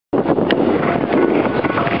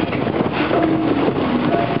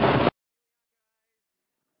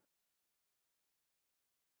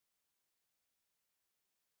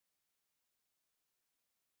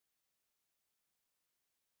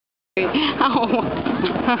Out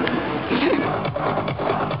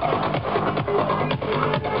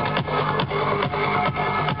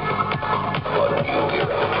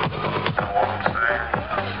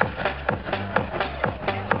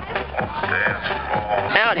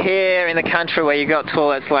here in the country where you got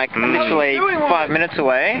toilets like literally 5 minutes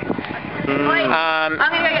away, I'm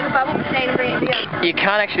going to go get the bubble machine and bring it to you. you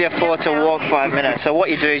can't actually afford to walk 5 minutes. So what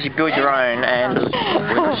you do is you build your own. And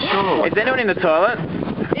is anyone in the toilet?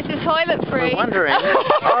 This is toilet free. We're wondering.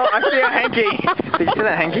 Oh, I see a hanky. Did you see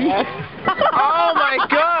that hanky? Oh my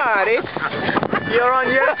God! You're on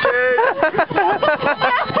YouTube.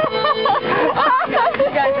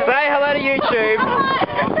 Say hello to YouTube.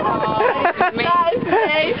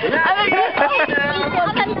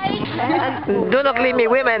 Do not leave me,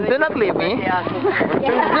 women. Do not leave me. Do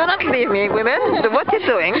not leave me, women. What you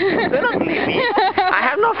doing? Do not leave me. I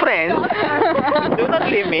have no friends. Do not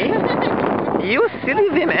leave me. You silly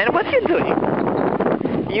women. What you doing?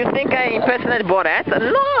 You think I impersonate Borat?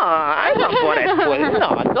 No, I'm not Borat.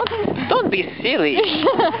 No, don't be silly.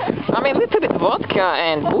 I mean, a little bit vodka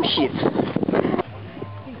and bullshit.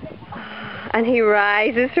 And he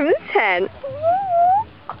rises from the tent.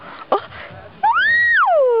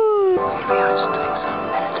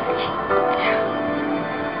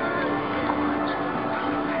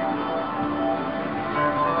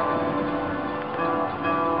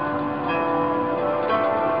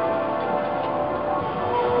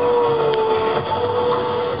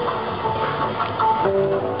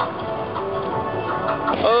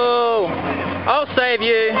 Oh, I'll save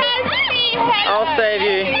you. I'll save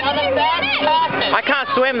you. I can't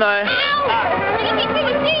swim though.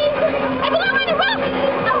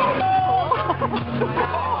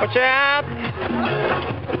 Watch out!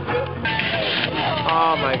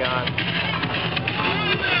 Oh my God.